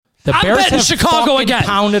I'm betting Chicago again.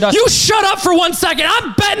 You shut up for 1 second.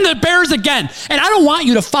 I'm betting the Bears again. And I don't want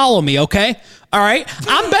you to follow me, okay? All right?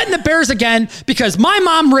 I'm betting the Bears again because my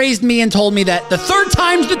mom raised me and told me that the third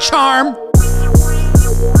time's the charm.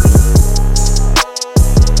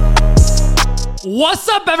 What's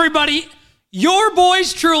up, everybody? Your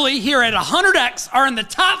boys truly here at 100X are in the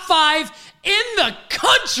top 5 in the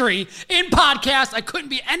country in podcasts. I couldn't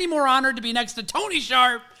be any more honored to be next to Tony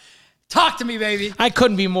Sharp. Talk to me, baby. I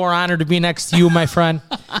couldn't be more honored to be next to you, my friend.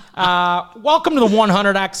 Welcome to the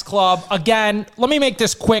 100X Club. Again, let me make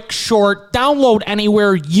this quick, short. Download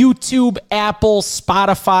anywhere, YouTube, Apple,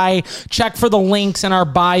 Spotify. Check for the links in our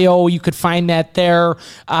bio. You could find that there.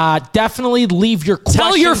 Definitely leave your questions,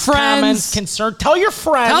 tell your friends, comments, concern. Tell your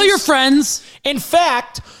friends. Tell your friends. In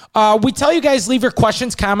fact, we tell you guys, leave your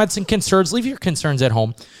questions, comments, and concerns. Leave your concerns at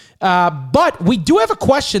home. But we do have a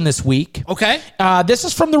question this week. Okay. This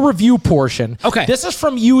is from the review portion. Okay. This is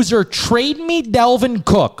from user Trade Me Delvin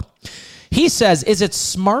Cook. He says, is it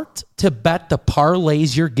smart to bet the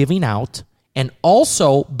parlays you're giving out and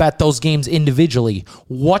also bet those games individually?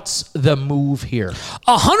 What's the move here?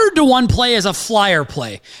 100-1 play is a flyer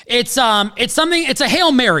play. It's something. It's a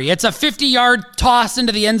Hail Mary. It's a 50-yard toss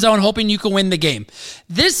into the end zone, hoping you can win the game.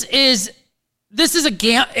 This is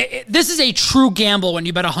a true gamble when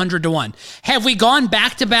you bet 100-1. Have we gone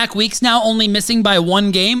back-to-back weeks now, only missing by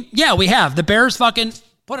one game? Yeah, we have. The Bears fucking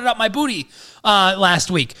put it up my booty last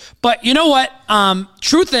week. But you know what?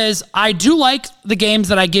 Truth is, I do like the games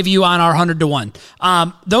that I give you on our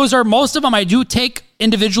 100-1. Those are most of them I do take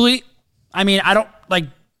individually. I mean, I don't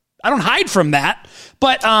hide from that.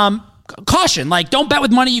 But caution, don't bet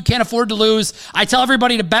with money you can't afford to lose. I tell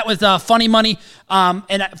everybody to bet with funny money,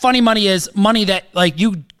 and funny money is money that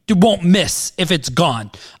you won't miss if it's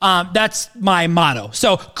gone. That's my motto.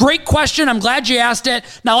 So great question. I'm glad you asked it.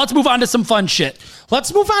 Now let's move on to some fun shit.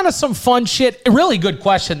 A really good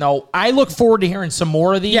question, though. I look forward to hearing some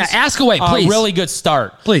more of these. Yeah, ask away, please. Really good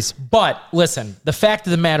start. Please. But listen, the fact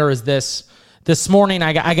of the matter is this morning,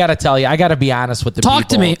 I got to tell you, I got to be honest with the people. Talk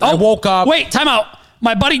to me. I woke up. Wait, time out.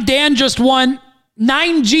 My buddy Dan just won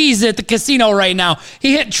 9 G's at the casino right now.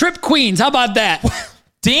 He hit Trip Queens. How about that?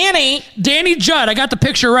 Danny Judd. I got the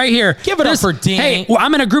picture right here. Give it up for Danny. Hey,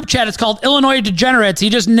 I'm in a group chat. It's called Illinois Degenerates.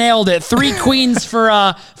 He just nailed it. 3 queens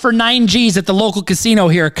for 9 G's at the local casino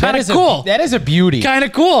here. Kind of cool. That is a beauty. Kind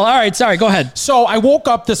of cool. All right, sorry. Go ahead. So I woke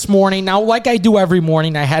up this morning. Now, like I do every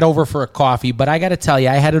morning, I head over for a coffee. But I got to tell you,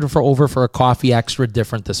 I headed over for a coffee extra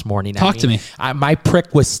different this morning. Talk to me. My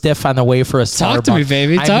prick was stiff on the way for a Starbucks. Talk to me,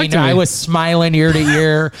 baby. Talk to me. I was smiling ear to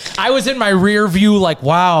ear. I was in my rear view like,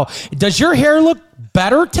 wow, does your hair look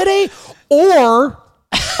better today? Or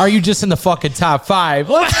are you just in the fucking top 5?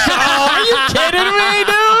 Let's go. Are you kidding me,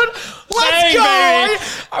 dude? Let's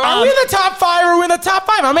go. Are we in the top 5 or are we in the top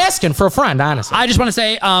 5? I'm asking for a friend, honestly. I just want to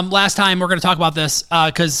say, last time we're going to talk about this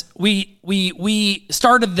because we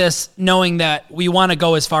started this knowing that we want to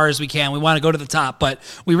go as far as we can. We want to go to the top, but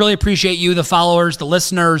we really appreciate you, the followers, the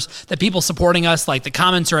listeners, the people supporting us. The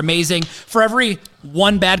comments are amazing. For every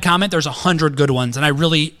one bad comment, there's 100 good ones, and I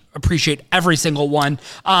really appreciate every single one.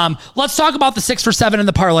 Let's talk about the 6 for 7 in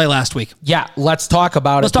the parlay last week. Yeah, let's talk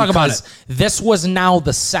about it. Let's talk about it. This was now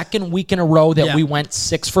the second week in a row that we went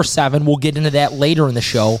 6 for 7. We'll get into that later in the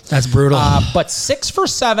show. That's brutal. But 6 for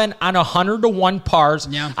 7 on 100-1 pars.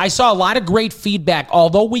 Yeah. I saw a lot of great feedback,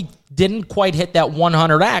 although we didn't quite hit that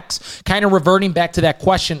 100X, kind of reverting back to that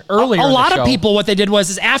question earlier. A lot of people, what they did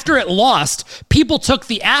was after it lost, people took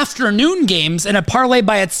the afternoon games in a parlay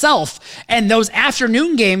by itself, and those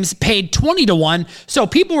afternoon games paid 20-1. So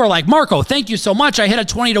people were like, Marco, thank you so much. I hit a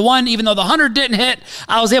 20-1, even though the 100 didn't hit.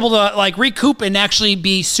 I was able to recoup and actually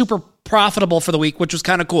be super profitable for the week, which was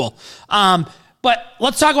kind of cool. But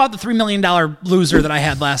let's talk about the $3 million loser that I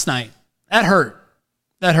had last night. That hurt.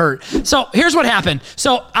 So here's what happened.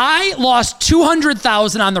 So I lost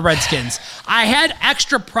 $200,000 on the Redskins. I had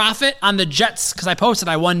extra profit on the Jets because I posted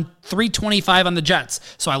I won $325 on the Jets.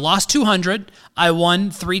 So I lost $200. I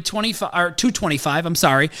won $225. I'm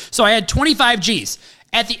sorry. So I had 25 G's.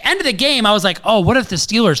 At the end of the game, I was like, oh, what if the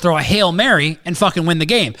Steelers throw a Hail Mary and fucking win the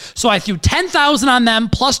game? So I threw $10,000 on them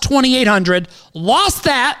plus $2,800, lost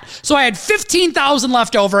that. So I had $15,000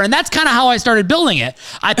 left over, and that's kind of how I started building it.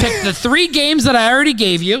 I picked the 3 games that I already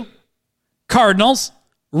gave you: Cardinals,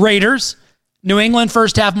 Raiders, New England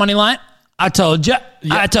first half money line. I told you. You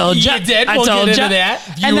did. We'll get into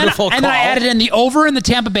that. Beautiful call. And then I added in the over in the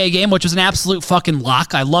Tampa Bay game, which was an absolute fucking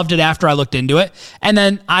lock. I loved it after I looked into it. And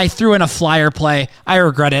then I threw in a flyer play. I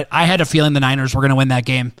regret it. I had a feeling the Niners were going to win that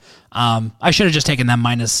game. I should have just taken them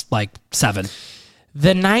minus 7.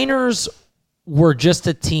 The Niners were just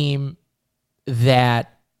a team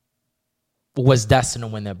that was destined to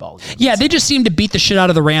win that ball game. Yeah, they just seem to beat the shit out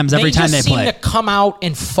of the Rams every time they play. They just seem to come out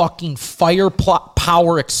and fucking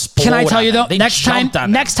power explode. Can I tell you though? They next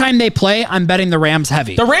time they play, I'm betting the Rams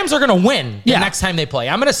heavy. The Rams are going to win the next time they play.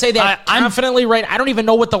 I'm going to say that confidently. Right? I don't even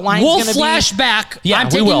know what the line's going to be. We'll flash back. Yeah, I'm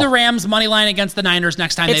taking the Rams money line against the Niners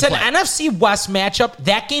next time they play. It's an NFC West matchup.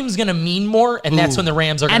 That game's going to mean more, and that's when the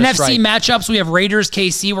Rams are going to strike. NFC matchups. We have Raiders,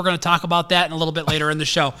 KC. We're going to talk about that in a little bit later in the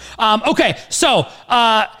show. Okay, so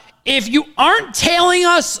if you aren't tailing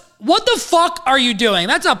us, what the fuck are you doing?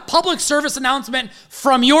 That's a public service announcement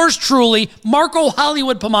from yours truly, Marco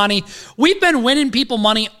Hollywood Pamani. We've been winning people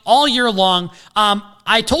money all year long.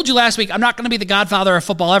 I told you last week, I'm not going to be the godfather of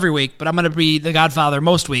football every week, but I'm going to be the godfather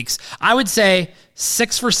most weeks. I would say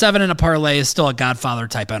 6 for 7 in a parlay is still a godfather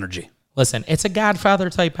type energy. Listen, it's a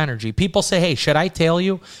godfather type energy. People say, hey, should I tail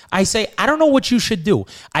you? I say, I don't know what you should do.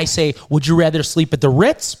 I say, would you rather sleep at the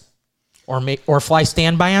Ritz or fly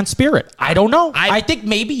standby on Spirit? I don't know. I think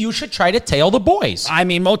maybe you should try to tail the boys. I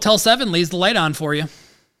mean, Motel 7 leaves the light on for you.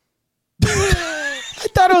 I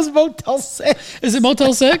thought it was Motel 6. Is it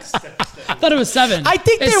Motel 6? I thought it was 7. I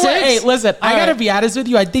think they went. Hey, listen, I got to be honest with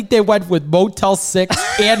you. I think they went with Motel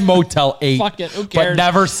 6 and Motel 8. Fuck it. Who cares? But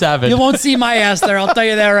never 7. You won't see my ass there. I'll tell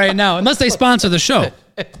you that right now. Unless they sponsor the show.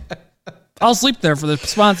 I'll sleep there for the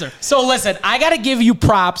sponsor. So listen, I got to give you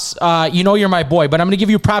props. You know you're my boy, but I'm going to give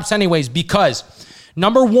you props anyways because,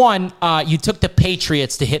 number one, you took the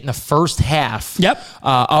Patriots to hit in the first half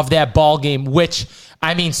of that ball game, which,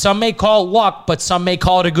 I mean, some may call it luck, but some may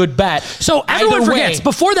call it a good bet. So everyone forgets,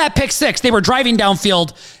 before that pick six, they were driving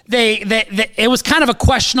downfield. It was kind of a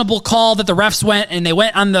questionable call that the refs went, and they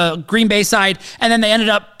went on the Green Bay side, and then they ended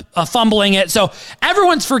up fumbling it. So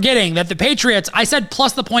everyone's forgetting that the Patriots, I said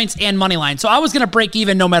plus the points and money line. So I was going to break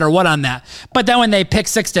even no matter what on that. But then when they pick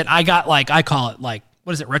sixed it, I got I call it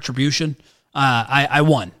what is it? Retribution. I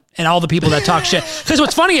won. And all the people that talk shit. Because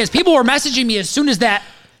what's funny is people were messaging me as soon as that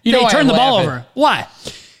they turned the ball over. Why?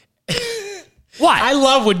 Why? I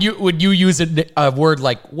love when you use a word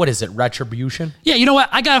like, what is it, retribution? Yeah, you know what?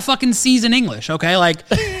 I got a fucking C's in English, okay?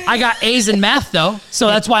 I got A's in math, though, so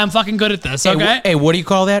that's why I'm fucking good at this, okay? Hey, what do you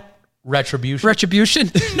call that? Retribution? Retribution?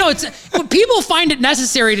 No, it's when people find it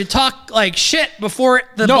necessary to talk shit before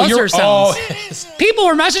the buzzer sounds. Oh. People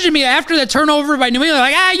were messaging me after the turnover by New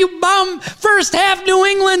England, you bum, first half New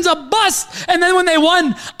England's a bust. And then when they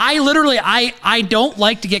won, I don't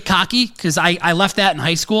like to get cocky because I left that in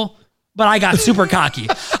high school. But I got super cocky.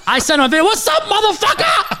 I sent him a video. What's up,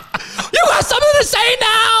 motherfucker? You got something to say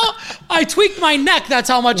now? I tweaked my neck. That's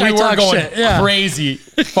how much I talk shit. Yeah. Crazy,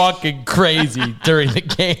 fucking crazy during the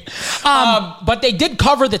game. But they did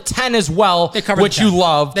cover the 10 as well, which you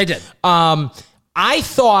love. They did. I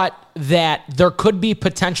thought that there could be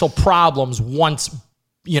potential problems once,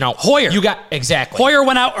 Hoyer. You got exactly. Hoyer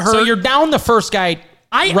went out hurt. So you're down the first guy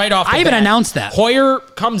right off the bat. I even announced that. Hoyer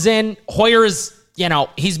comes in. Hoyer is,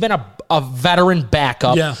 he's been a veteran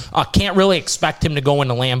backup. Yeah. Can't really expect him to go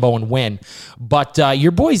into Lambeau and win. But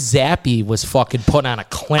your boy Zappy was fucking put on a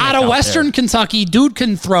clinic out of Western Kentucky. Dude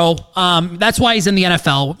can throw. That's why he's in the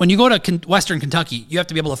NFL. When you go to Western Kentucky, you have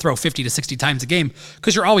to be able to throw 50 to 60 times a game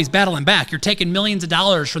because you're always battling back. You're taking millions of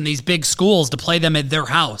dollars from these big schools to play them at their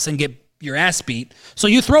house and get your ass beat. So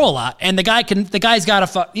you throw a lot, and the guy's got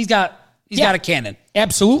a cannon.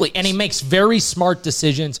 Absolutely. And he makes very smart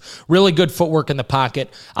decisions, really good footwork in the pocket.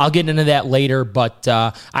 I'll get into that later, but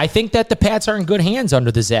I think that the Pats are in good hands under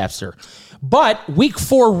the Zapster. But week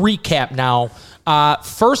 4 recap now.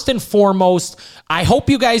 First and foremost, I hope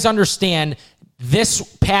you guys understand this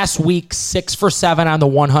past week, 6 for 7 on the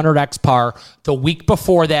 100X par. The week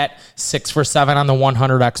before that, 6 for 7 on the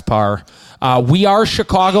 100X par. We are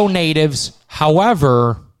Chicago natives.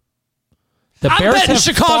 However, the Bears I'm betting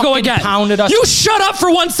Chicago again. Pounded us. You shut up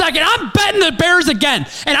for 1 second. I'm betting the Bears again.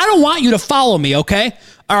 And I don't want you to follow me, okay?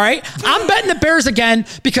 All right? I'm betting the Bears again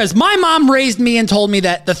because my mom raised me and told me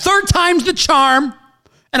that the third time's the charm,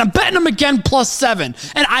 and I'm betting them again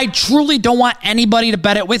 +7. And I truly don't want anybody to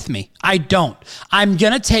bet it with me. I don't. I'm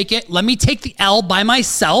going to take it. Let me take the L by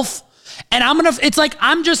myself. And it's like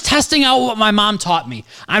I'm just testing out what my mom taught me.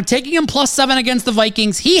 I'm taking him +7 against the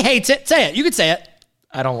Vikings. He hates it. Say it. You could say it.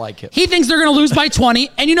 I don't like it. He thinks they're going to lose by 20.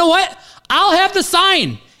 And you know what? I'll have the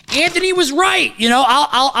sign. Anthony was right.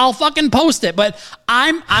 I'll fucking post it. But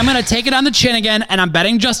I'm going to take it on the chin again, and I'm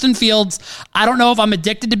betting Justin Fields. I don't know if I'm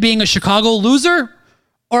addicted to being a Chicago loser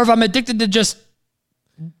or if I'm addicted to just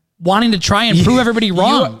wanting to try and prove everybody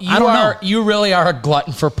wrong. I don't know. You really are a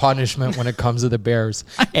glutton for punishment when it comes to the Bears.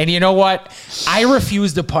 And you know what? I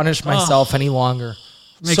refuse to punish myself any longer.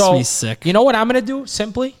 Makes me sick. You know what I'm going to do,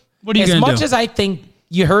 simply? What are you going to do? As much as I think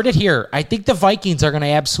You heard it here. I think the Vikings are going to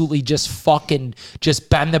absolutely just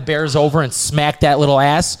bend the Bears over and smack that little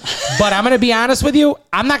ass. But I'm going to be honest with you.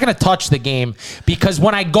 I'm not going to touch the game because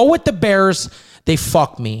when I go with the Bears, they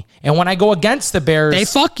fuck me. And when I go against the Bears, They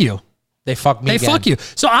fuck you. They fuck me. They fuck you.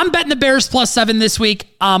 So I'm betting the Bears +7 this week.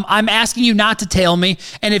 I'm asking you not to tail me.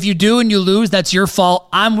 And if you do and you lose, that's your fault.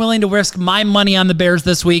 I'm willing to risk my money on the Bears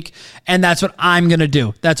this week. And that's what I'm going to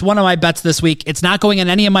do. That's one of my bets this week. It's not going in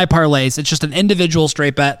any of my parlays. It's just an individual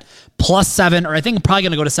straight bet +7, or I think I'm probably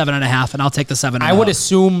going to go to 7.5, and I'll take the 7. I would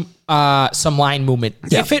assume some line movement.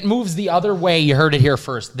 Yeah. If it moves the other way, you heard it here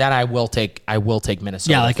first. Then I will take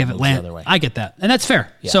Minnesota. Yeah, like if it lands, I get that, and that's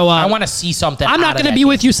fair. Yeah. So I want to see something. I'm not going to be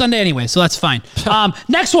with you Sunday anyway, so that's fine.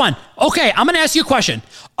 Next one. Okay, I'm going to ask you a question.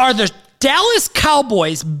 Are the Dallas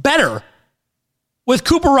Cowboys better with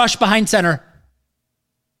Cooper Rush behind center?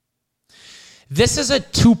 This is a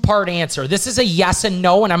 2-part answer. This is a yes and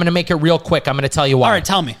no, and I'm going to make it real quick. I'm going to tell you why. All right,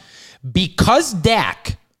 tell me. Because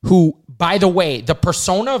Dak, who, by the way, the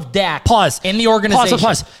persona of Dak in the organization.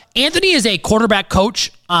 Pause. Anthony is a quarterback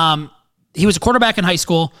coach. He was a quarterback in high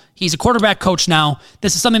school. He's a quarterback coach now.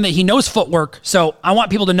 This is something that he knows footwork. So I want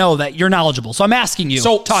people to know that you're knowledgeable. So I'm asking you.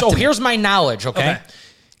 So here's my knowledge, okay?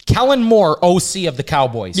 Kellen Moore, OC of the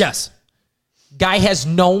Cowboys. Yes. Guy has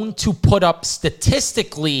known to put up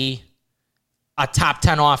statistically a top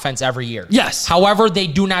 10 offense every year. Yes. However, they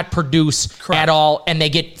do not produce at all, and they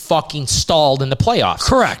get fucking stalled in the playoffs.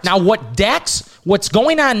 Correct. Now, what's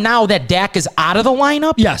going on now that Dak is out of the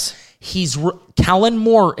lineup? Yes. Kellen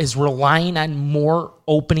Moore is relying on more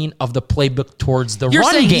opening of the playbook towards the You're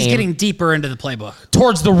run saying game. he's getting deeper into the playbook.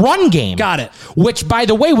 Towards the run game. Got it. Which, by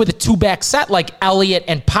the way, with a 2-back set like Elliott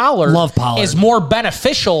and Pollard, Love Pollard, is more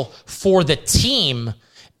beneficial for the team.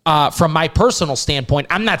 From my personal standpoint,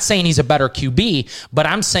 I'm not saying he's a better QB, but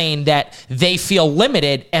I'm saying that they feel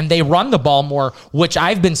limited and they run the ball more, which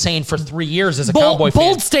I've been saying for 3 years as a Cowboy fan.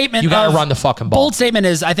 Bold statement. You got to run the fucking ball. Bold statement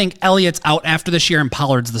is I think Elliott's out after this year and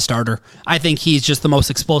Pollard's the starter. I think he's just the most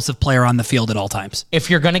explosive player on the field at all times. If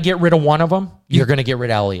you're going to get rid of one of them, you're going to get rid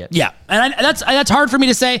of Elliott. Yeah, and that's hard for me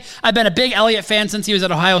to say. I've been a big Elliott fan since he was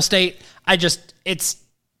at Ohio State. It's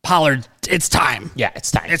Pollard, it's time. Yeah, it's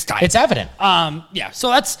time. It's time. It's evident. Yeah.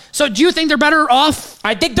 So do you think they're better off?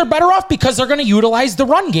 I think they're better off because they're going to utilize the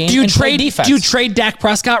run game and play defense. Do you trade Dak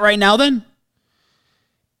Prescott right now then?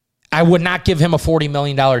 I would not give him a $40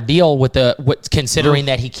 million deal considering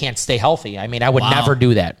that he can't stay healthy. I mean, I would never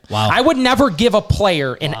do that. Wow. I would never give a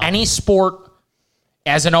player in any sport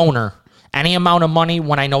as an owner any amount of money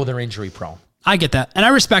when I know they're injury prone. I get that, and I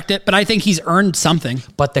respect it, but I think he's earned something.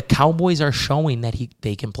 But the Cowboys are showing that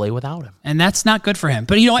they can play without him. And that's not good for him.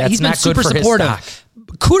 But you know what? He's been super supportive.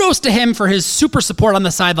 Kudos to him for his super support on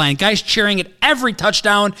the sideline. Guys cheering at every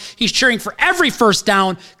touchdown. He's cheering for every first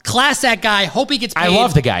down. Class act guy. Hope he gets paid. I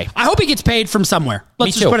love the guy. I hope he gets paid from somewhere.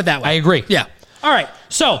 Let's just put it that way. I agree. Yeah. All right.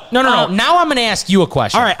 So no. Now I'm going to ask you a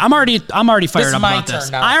question. All right. I'm already fired up about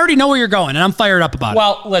this. I already know where you're going, and I'm fired up about it.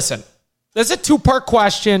 Well, listen. This is a 2-part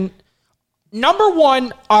question. Number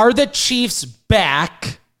one, are the Chiefs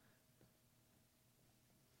back?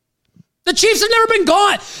 The Chiefs have never been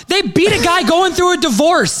gone. They beat a guy going through a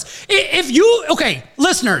divorce.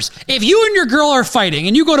 Listeners, if you and your girl are fighting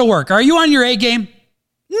and you go to work, are you on your A game?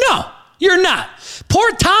 No, you're not.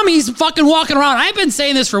 Poor Tommy's fucking walking around. I've been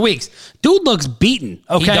saying this for weeks. Dude looks beaten,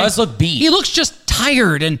 okay? He does look beat. He looks just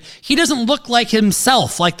tired, and he doesn't look like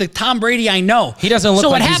himself, like the Tom Brady I know. He doesn't look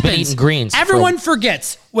like he's been eating greens. Everyone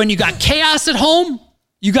forgets when you got chaos at home,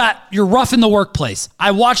 you're rough in the workplace.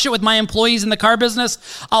 I watched it with my employees in the car business.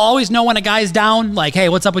 I'll always know when a guy's down, like, hey,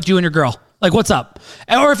 what's up with you and your girl? Like, what's up?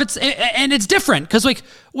 Or if it's different, because like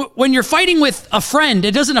when you're fighting with a friend,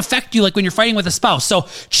 it doesn't affect you like when you're fighting with a spouse. So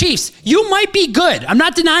Chiefs, you might be good. I'm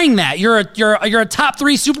not denying that. You're a top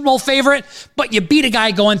 3 Super Bowl favorite, but you beat a guy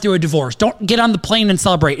going through a divorce. Don't get on the plane and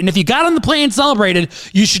celebrate. And if you got on the plane and celebrated,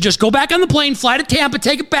 you should just go back on the plane, fly to Tampa,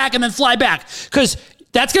 take it back, and then fly back. Because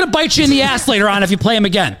that's going to bite you in the ass later on if you play him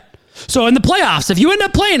again. So in the playoffs, if you end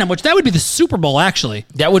up playing them, which that would be the Super Bowl, actually.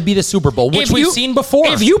 That would be the Super Bowl, which we've seen before.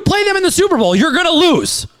 If you play them in the Super Bowl, you're going to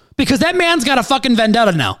lose because that man's got a fucking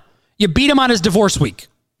vendetta now. You beat him on his divorce week.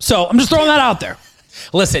 So I'm just throwing that out there.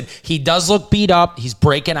 Listen, he does look beat up. He's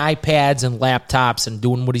breaking iPads and laptops and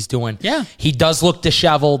doing what he's doing. Yeah. He does look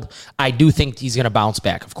disheveled. I do think he's going to bounce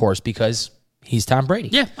back, of course, because he's Tom Brady.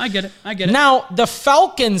 Yeah, I get it. Now, the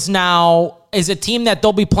Falcons now is a team that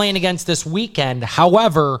they'll be playing against this weekend.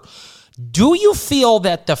 However, do you feel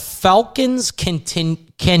that the Falcons can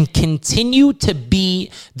continue to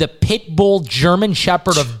be the pit bull German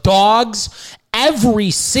shepherd of dogs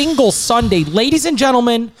every single Sunday. Ladies and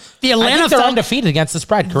gentlemen, The I Atlanta think they're Fal- undefeated against the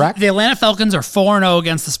spread, correct? The Atlanta Falcons are 4-0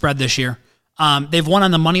 against the spread this year. They've won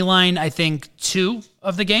on the money line, I think, 2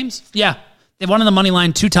 of the games. Yeah, they've won on the money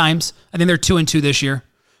line 2 times. I think they're 2-2 this year.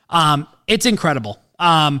 It's incredible.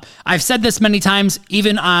 I've said this many times,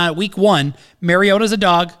 even week 1, Mariota's a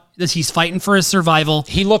dog. He's fighting for his survival.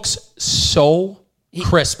 He looks so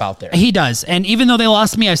crisp out there. He does. And even though they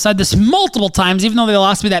lost me, I've said this multiple times, even though they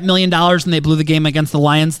lost me that $1 million and they blew the game against the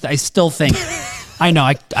Lions, I still think... I know.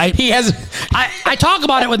 I talk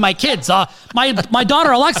about it with my kids. My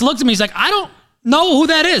daughter Alexa looks at me. She's like, I don't know who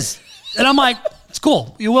that is, and I'm like, it's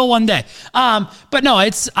cool. You will one day. But no,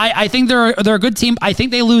 I think they're a good team. I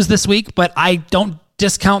think they lose this week, but I don't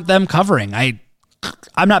discount them covering.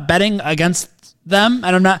 I'm not betting against them,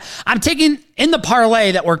 and I'm taking in the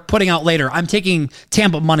parlay that we're putting out later. I'm taking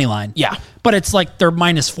Tampa money line. Yeah, but it's like they're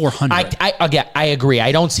minus 400. I agree.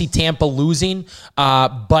 I don't see Tampa losing,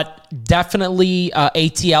 but definitely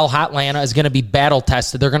ATL Hotlanta is going to be battle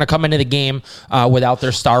tested. They're going to come into the game without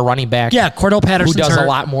their star running back. Yeah, Cordell Patterson, who does a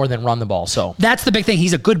lot more than run the ball. So that's the big thing.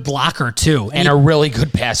 He's a good blocker too, and a really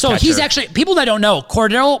good pass catcher. So he's actually, people that don't know,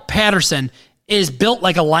 Cordell Patterson is built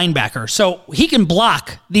like a linebacker. So he can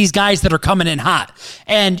block these guys that are coming in hot.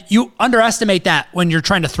 And you underestimate that when you're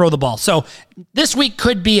trying to throw the ball. So this week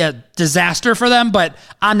could be a disaster for them, but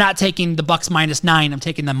I'm not taking the Bucks -9. I'm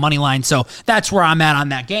taking the money line. So that's where I'm at on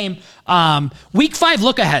that game. Week 5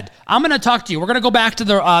 look ahead. I'm going to talk to you. We're going to go back to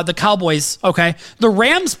the Cowboys. Okay. The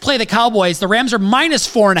Rams play the Cowboys. The Rams are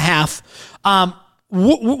 -4.5.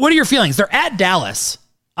 What are your feelings? They're at Dallas.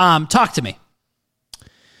 Talk to me.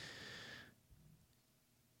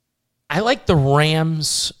 I like the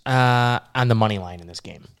Rams on the money line in this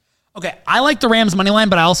game. Okay, I like the Rams money line,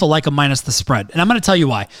 but I also like them minus the spread. And I'm going to tell you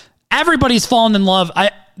why. Everybody's fallen in love.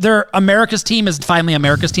 America's team is finally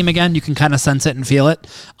America's team again. You can kind of sense it and feel it.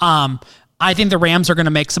 I think the Rams are going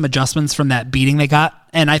to make some adjustments from that beating they got.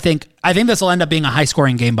 And I think this will end up being a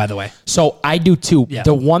high-scoring game, by the way. So I do too. Yeah.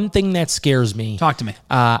 The one thing that scares me. Talk to me.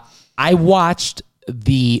 I watched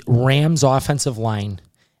the Rams offensive line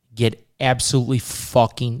get absolutely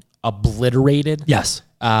fucking obliterated. Yes.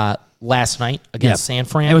 Last night against San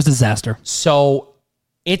Fran. It was a disaster. So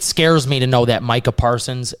it scares me to know that Micah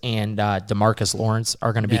Parsons and DeMarcus Lawrence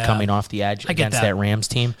are going to be coming off the edge against that Rams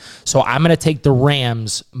team. So I'm going to take the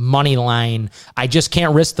Rams money line. I just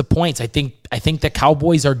can't risk the points. I think the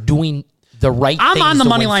Cowboys are doing the right things. I'm on the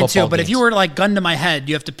money line too, but games. if you were like gun to my head,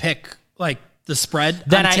 you have to pick like the spread.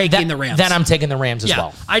 Then I'm taking the Rams. Then I'm taking the Rams as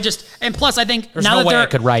well. And plus I think there's no way I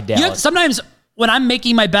could ride Dallas. Sometimes when I'm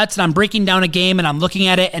making my bets and I'm breaking down a game and I'm looking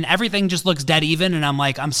at it and everything just looks dead even and I'm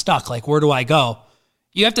like, I'm stuck. Like, where do I go?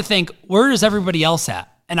 You have to think, where is everybody else at?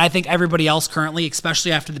 And I think everybody else currently,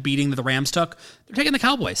 especially after the beating that the Rams took, they're taking the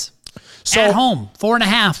Cowboys. So, at home,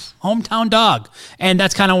 4.5, hometown dog. And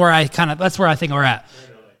that's kind of where that's where I think we're at.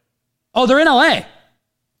 Oh, they're in LA.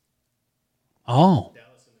 Oh,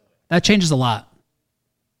 that changes a lot.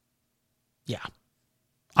 Yeah.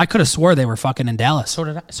 I could have swore they were fucking in Dallas.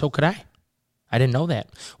 So could I. I didn't know that.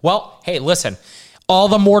 Well, hey, listen, all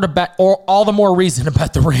the more reason to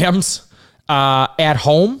bet the Rams at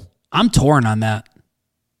home. I'm torn on that.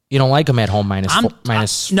 You don't like them at home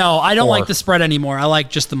minus No, I don't 4. like the spread anymore. I like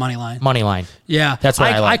just the money line. Money line. Yeah. That's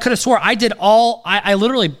what I like. I could have swore I did I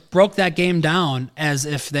literally broke that game down as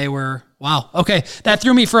if they were, wow. Okay. That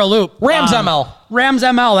threw me for a loop. Rams ML. Rams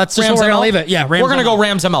ML. That's just where we're going to leave it. Yeah. We're going to go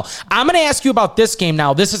Rams ML. I'm going to ask you about this game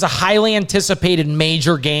now. This is a highly anticipated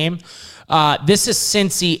major game. This is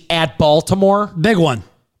Cincy at Baltimore. Big one.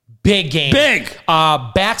 Big game. Big.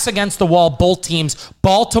 Backs against the wall, both teams.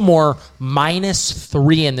 Baltimore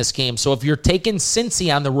 -3 in this game. So if you're taking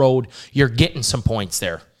Cincy on the road, you're getting some points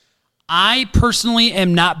there. I personally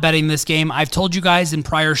am not betting this game. I've told you guys in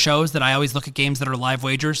prior shows that I always look at games that are live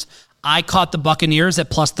wagers. I caught the Buccaneers at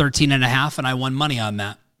 +13.5, and I won money on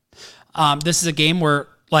that. This is a game where,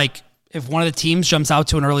 like, if one of the teams jumps out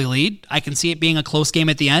to an early lead, I can see it being a close game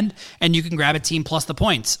at the end, and you can grab a team plus the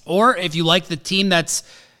points. Or if you like the team that's,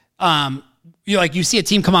 you see a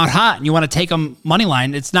team come out hot and you want to take them money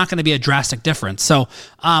line, it's not going to be a drastic difference. So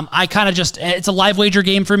I kind of it's a live wager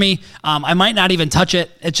game for me. I might not even touch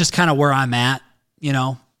it. It's just kind of where I'm at,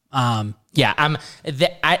 Yeah,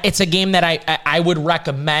 it's a game that I would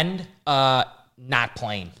recommend not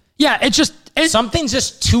playing. Yeah, something's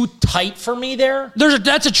just too tight for me there.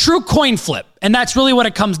 That's a true coin flip, and that's really what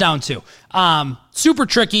it comes down to. Super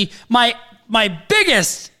tricky. My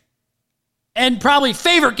biggest and probably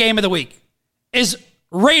favorite game of the week is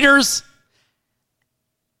Raiders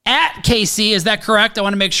at KC. Is that correct? I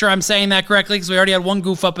want to make sure I'm saying that correctly because we already had one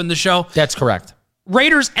goof up in the show. That's correct.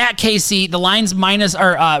 Raiders at KC. The line's Raiders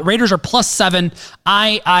are +7.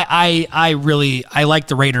 I like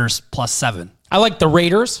the Raiders +7. I like the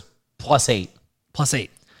Raiders +8. +8.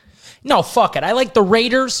 No, fuck it. I like the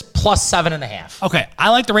Raiders +7.5. Okay, I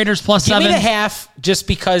like the Raiders +7. Give me the half just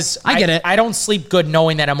because I get it. I don't sleep good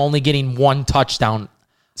knowing that I'm only getting one touchdown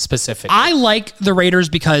specifically. I like the Raiders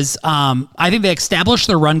because I think they established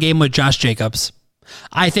their run game with Josh Jacobs.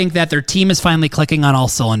 I think that their team is finally clicking on all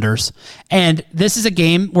cylinders. And this is a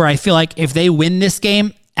game where I feel like if they win this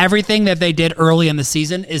game, everything that they did early in the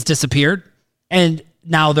season is disappeared. And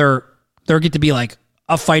now they're get to be like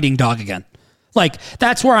a fighting dog again. Like,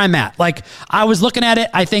 that's where I'm at. Like, I was looking at it.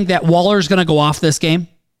 I think that Waller's going to go off this game.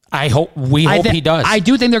 We hope he does. I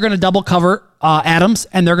do think they're going to double cover Adams,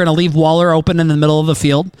 and they're going to leave Waller open in the middle of the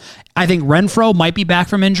field. I think Renfro might be back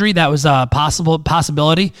from injury. That was a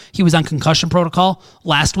possibility. He was on concussion protocol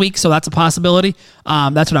last week, so that's a possibility.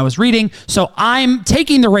 That's what I was reading. So I'm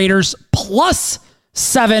taking the Raiders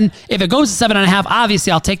 +7. If it goes to 7.5,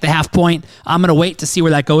 obviously I'll take the half point. I'm going to wait to see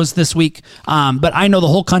where that goes this week. But I know the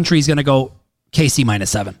whole country is going to go KC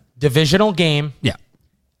 -7. Divisional game. Yeah.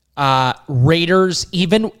 Raiders,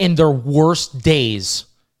 even in their worst days,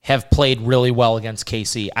 have played really well against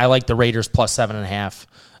KC. I like the Raiders +7.5.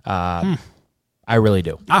 I really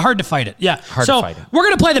do. Hard to fight it. Yeah. Hard to fight it. We're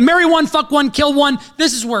going to play the marry one, fuck one, kill one.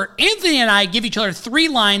 This is where Anthony and I give each other 3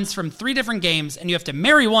 lines from 3 different games, and you have to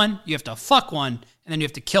marry one, you have to fuck one, and then you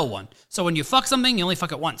have to kill one. So when you fuck something, you only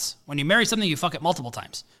fuck it once. When you marry something, you fuck it multiple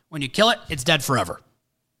times. When you kill it, it's dead forever.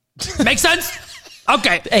 Make sense?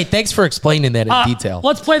 Okay. Hey, thanks for explaining that in detail.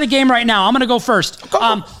 Let's play the game right now. I'm going to go first.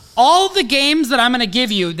 All the games that I'm going to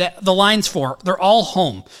give you the lines for, they're all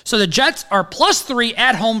home. So the Jets are +3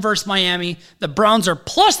 at home versus Miami. The Browns are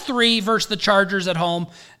 +3 versus the Chargers at home.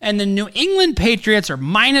 And the New England Patriots are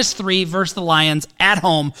 -3 versus the Lions at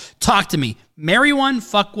home. Talk to me. Marry one,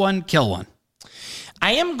 fuck one, kill one.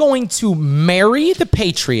 I am going to marry the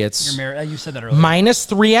Patriots. You said that earlier.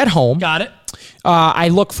 -3 at home. Got it. I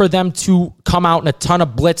look for them to come out in a ton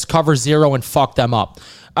of blitz, cover 0, and fuck them up.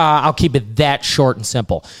 I'll keep it that short and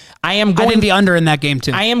simple. I think the under in that game,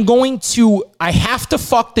 too. I have to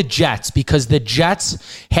fuck the Jets because the Jets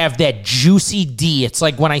have that juicy D. It's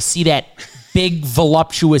like when I see that big,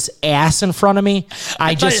 voluptuous ass in front of me,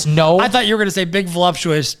 I know. I thought you were going to say big,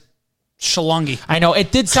 voluptuous Shalungi. I know.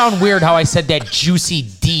 It did sound weird how I said that juicy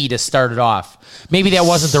D to start it off. Maybe that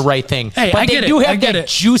wasn't the right thing. Hey, but they do have that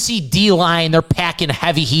juicy D line. They're packing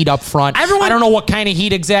heavy heat up front. I don't know what kind of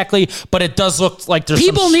heat exactly, but it does look like there's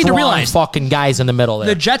some need to realize fucking guys in the middle there.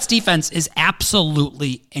 The Jets defense is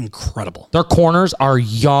absolutely incredible. Their corners are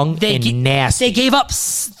young and nasty. They gave up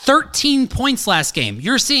 13 points last game.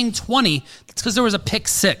 You're seeing 20. It's because there was a pick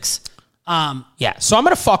 6. Yeah, so I'm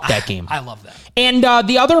going to fuck that game. I love that. And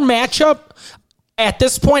the other matchup, at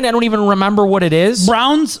this point, I don't even remember what it is.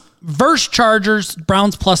 Browns versus Chargers,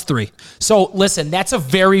 Browns +3. So, listen, that's a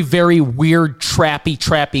very, very weird,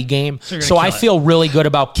 trappy game. So I feel really good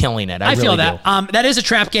about killing it. I really feel that. That is a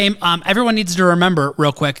trap game. Everyone needs to remember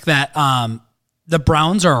real quick that the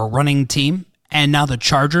Browns are a running team, and now the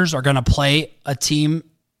Chargers are going to play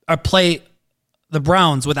the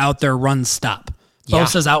Browns without their run stop.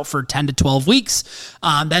 Bosa's out for 10 to 12 weeks.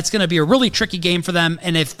 That's going to be a really tricky game for them.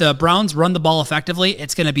 And if the Browns run the ball effectively,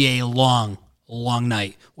 it's going to be a long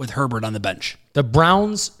night with Herbert on the bench. The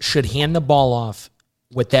Browns should hand the ball off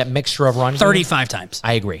with that mixture of running 35 times.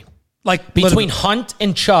 I agree. Like between Hunt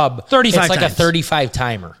and Chubb, 35 it's like times. A 35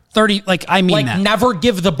 timer. 30, I mean that. Never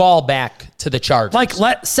give the ball back to the Chargers.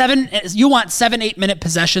 You want 7-8 minute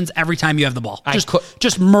possessions every time you have the ball.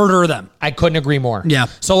 Just murder them. I couldn't agree more. Yeah.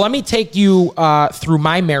 So let me take you through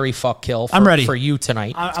my Mary fuck kill I'm ready for you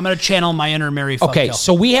tonight. I'm going to channel my inner Mary fuck kill. Okay,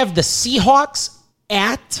 so we have the Seahawks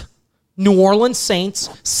at New Orleans Saints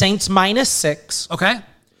 -6. Okay.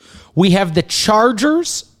 We have the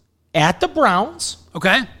Chargers at the Browns.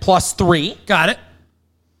 Okay. +3. Got it.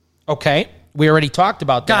 Okay. We already talked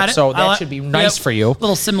about that. Got it. So that should be nice for you.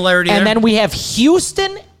 Little similarity and there. then we have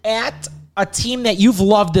Houston at a team that you've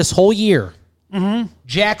loved this whole year. Mm-hmm.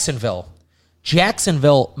 Jacksonville.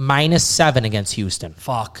 Jacksonville -7 against Houston.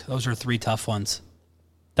 Fuck. Those are 3 tough ones.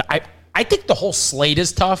 I think the whole slate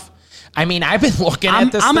is tough. I mean, I've been looking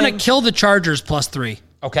at this I'm going to kill the Chargers +3.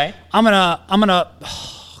 Okay. I'm gonna.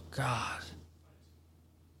 Oh God.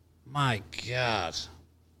 My God.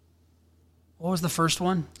 What was the first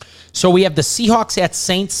one? So we have the Seahawks at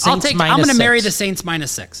Saints. I'm going to marry the Saints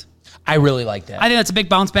 -6. I really like that. I think that's a big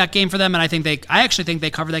bounce back game for them, and I actually think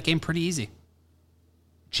they cover that game pretty easy.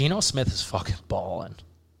 Geno Smith is fucking balling.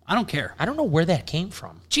 I don't care. I don't know where that came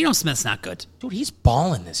from. Geno Smith's not good. Dude, he's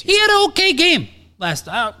balling this year. He had an okay game last.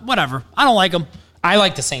 Whatever. I don't like him. I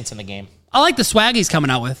like the Saints in the game. I like the swag he's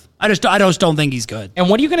coming out with. I just don't think he's good. And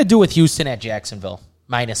what are you going to do with Houston at Jacksonville?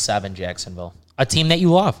 -7 Jacksonville. A team that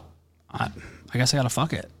you love. I guess I got to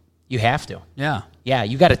fuck it. You have to. Yeah. Yeah,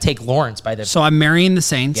 you got to take Lawrence by the... So I'm marrying the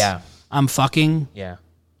Saints. Yeah. I'm fucking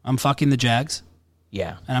the Jags.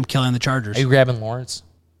 Yeah. And I'm killing the Chargers. Are you grabbing Lawrence?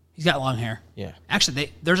 He's got long hair. Yeah.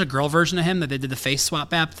 Actually, there's a girl version of him that they did the face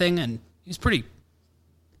swap app thing, and he's pretty...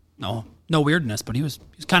 No weirdness, but he was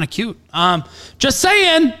kind of cute. Just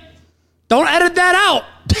saying, don't edit that out.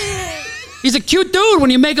 He's a cute dude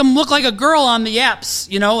when you make him look like a girl on the apps,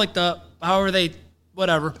 like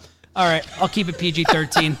whatever. All right, I'll keep it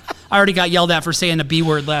PG-13. I already got yelled at for saying the B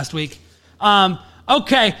word last week.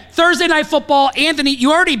 Okay, Thursday Night Football. Anthony,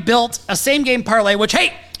 you already built a same-game parlay, which,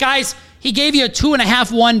 hey, guys, he gave you a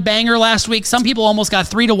 2.5-1 banger last week. Some people almost got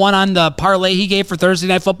 3-1 on the parlay he gave for Thursday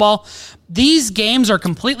Night Football. These games are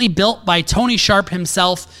completely built by Tony Sharp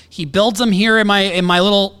himself. He builds them here in my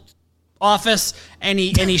little office, and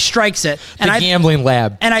he strikes it. Gambling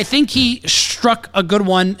lab. And I think he struck a good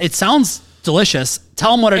one. It sounds delicious.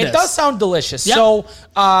 Tell them what it is. It does sound delicious. Yep. So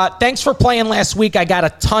thanks for playing last week. I got a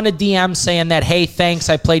ton of DMs saying that, hey, thanks.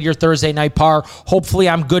 I played your Thursday night par. Hopefully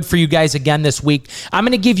I'm good for you guys again this week. I'm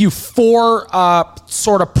going to give you 4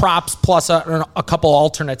 sort of props plus a couple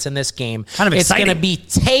alternates in this game. Kind of exciting. It's going to be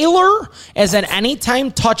Taylor as an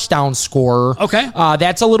anytime touchdown scorer. Okay.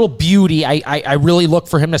 That's a little beauty. I really look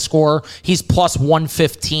for him to score. He's plus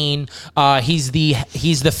 115. He's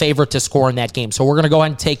the favorite to score in that game. So we're going to go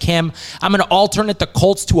ahead and take him. I'm going to alternate the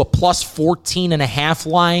Colts to a plus 14.5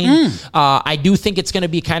 line. I do think it's going to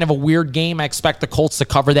be kind of a weird game. I expect the Colts to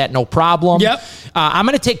cover that no problem. Yep. I'm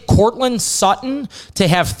going to take Cortland Sutton to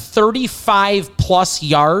have 35 plus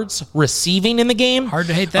yards receiving in the game. Hard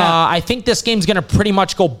to hate that. I think this game's going to pretty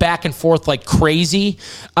much go back and forth like crazy.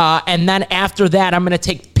 And then after that, I'm going to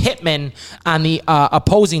take Pittman on the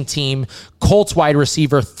opposing team, Colts wide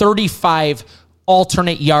receiver, 35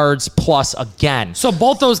 alternate yards plus again. So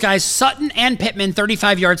both those guys, Sutton and Pittman,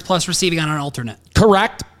 35 yards plus receiving on an alternate.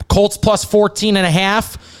 Correct. Colts plus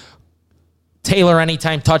 14.5. Taylor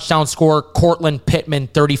anytime touchdown score. Cortland Pittman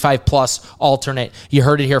 35 plus alternate. You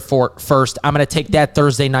heard it here first. I'm going to take that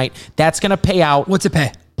Thursday night. That's going to pay out. What's it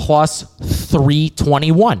pay? Plus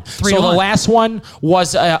 321. So the last one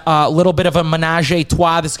was a little bit of a menage a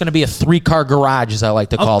trois. This is going to be a 3-car garage, as I like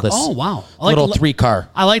to call this. Oh, wow. Little 3-car.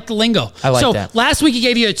 I like the lingo. I like that. So last week he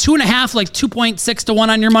gave you a 2.5, like 2.6 to 1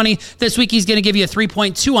 on your money. This week he's going to give you a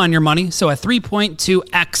 3.2 on your money. So a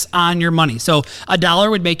 3.2x on your money. So $1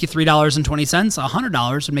 would make you $3.20.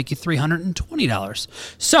 $100 would make you $320.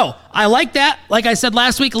 So I like that. Like I said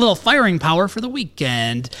last week, a little firing power for the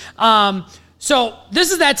weekend. So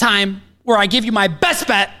this is that time where I give you my best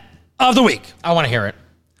bet of the week. I want to hear it.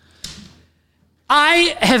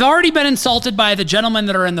 I have already been insulted by the gentlemen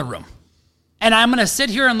that are in the room. And I'm going to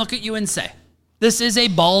sit here and look at you and say, this is a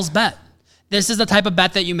balls bet. This is the type of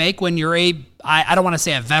bet that you make when you're I don't want to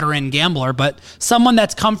say a veteran gambler, but someone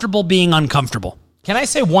that's comfortable being uncomfortable. Can I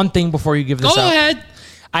say one thing before you give this out? Go ahead.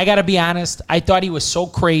 I got to be honest. I thought he was so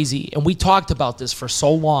crazy, and we talked about this for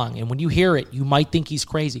so long, and when you hear it, you might think he's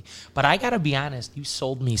crazy. But I got to be honest. You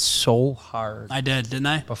sold me so hard. I did, didn't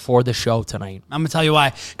I? Before the show tonight. I'm going to tell you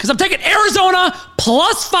why. Because I'm taking Arizona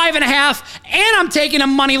plus 5.5, and I'm taking a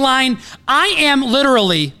money line. I am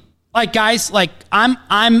literally, like, guys, like,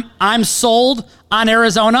 I'm sold on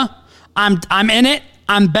Arizona. I'm in it.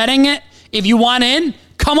 I'm betting it. If you want in,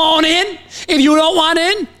 come on in. If you don't want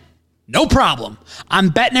in, no problem. I'm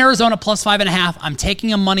betting Arizona plus 5.5. I'm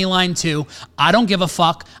taking a money line too. I don't give a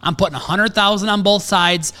fuck. I'm putting 100,000 on both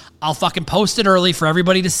sides. I'll fucking post it early for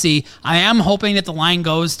everybody to see. I am hoping that the line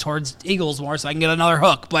goes towards Eagles more so I can get another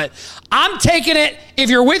hook. But I'm taking it. If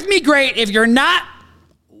you're with me, great. If you're not,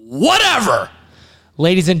 whatever.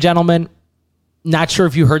 Ladies and gentlemen, not sure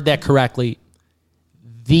if you heard that correctly.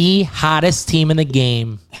 The hottest team in the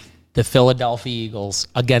game, the Philadelphia Eagles,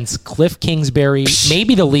 against Cliff Kingsbury,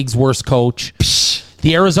 maybe the league's worst coach.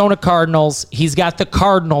 The Arizona Cardinals. He's got the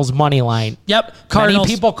Cardinals money line. Yep, Cardinals.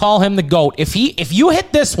 Many people call him the GOAT. If you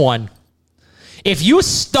hit this one, if you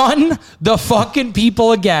stun the fucking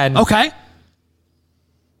people again. Okay.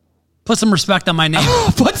 Put some respect on my name.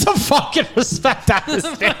 Put some fucking respect on this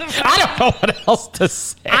name. I don't know what else to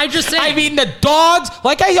say. I just say. I mean, the dogs,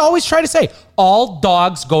 like I always try to say, all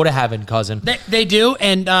dogs go to heaven, cousin. They do,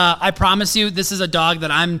 and I promise you, this is a dog that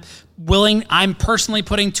I'm personally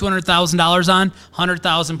putting $200,000 on,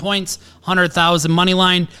 100,000 points, 100,000 money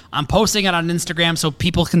line. I'm posting it on Instagram so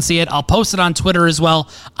people can see it. I'll post it on Twitter as well.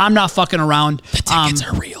 I'm not fucking around. The tickets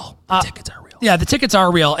are real. The tickets are real. Yeah, the tickets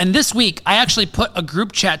are real. And this week, I actually put a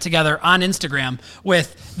group chat together on Instagram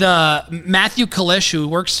with the Matthew Kalish, who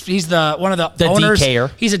works. He's one of the owners.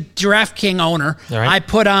 DKer. He's a Giraffe King owner. All right. I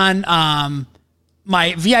put on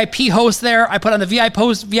my VIP host there. I put on the VIP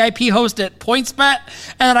host at PointsBet,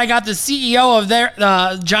 and then I got the CEO of their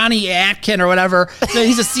Johnny Atkin or whatever.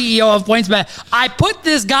 He's a CEO of PointsBet. I put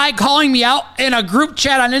this guy calling me out in a group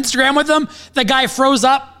chat on Instagram with him. The guy froze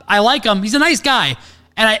up. I like him. He's a nice guy,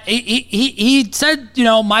 and he said,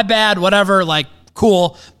 my bad, whatever, like.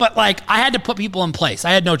 Cool, but I had to put people in place.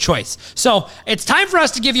 I had no choice. So it's time for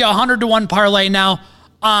us to give you a 100-to-1 parlay now.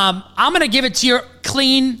 I'm going to give it to you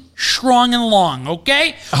clean, strong, and long,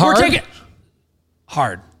 okay? Hard? We're taking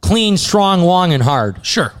hard. Clean, strong, long, and hard.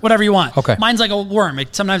 Sure, whatever you want. Okay. Mine's like a worm.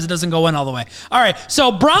 Sometimes it doesn't go in all the way. All right,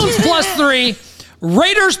 so Browns +3,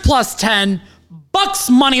 Raiders +10, Bucks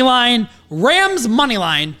money line, Rams money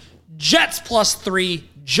line, Jets +3,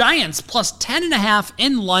 Giants +10.5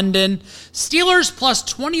 in London, Steelers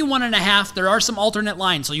 +21.5. There are some alternate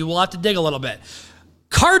lines, so you will have to dig a little bit.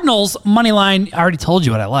 Cardinals money line. I already told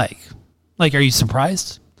you what I like. Are you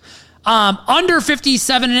surprised? Under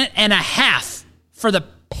 57.5 for the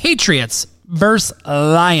Patriots versus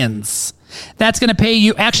Lions. That's going to pay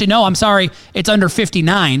you. Actually, no, I'm sorry. It's under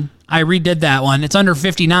 59. I redid that one. It's under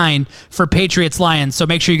 59 for Patriots Lions. So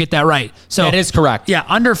make sure you get that right. So that is correct. Yeah,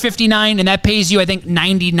 under 59, and that pays you, I think,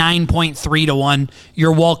 99.3 to 1.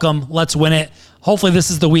 You're welcome. Let's win it. Hopefully this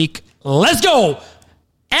is the week. Let's go.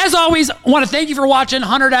 As always, I want to thank you for watching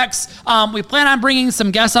 100X. We plan on bringing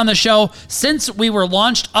some guests on the show. Since we were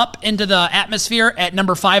launched up into the atmosphere at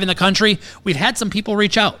number 5 in the country, we've had some people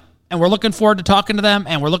reach out. And we're looking forward to talking to them,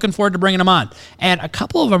 and we're looking forward to bringing them on. And a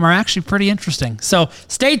couple of them are actually pretty interesting. So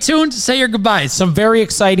stay tuned. Say your goodbyes. Some very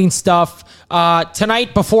exciting stuff.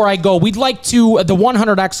 Tonight, before I go, we'd like to, the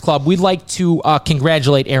 100X Club, we'd like to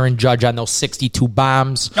congratulate Aaron Judge on those 62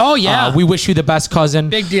 bombs. Oh, yeah. We wish you the best, cousin.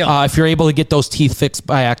 Big deal. If you're able to get those teeth fixed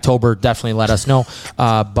by October, definitely let us know.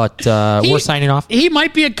 But we're signing off. He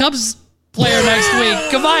might be a Cubs player next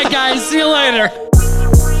week. Goodbye, guys. See you later.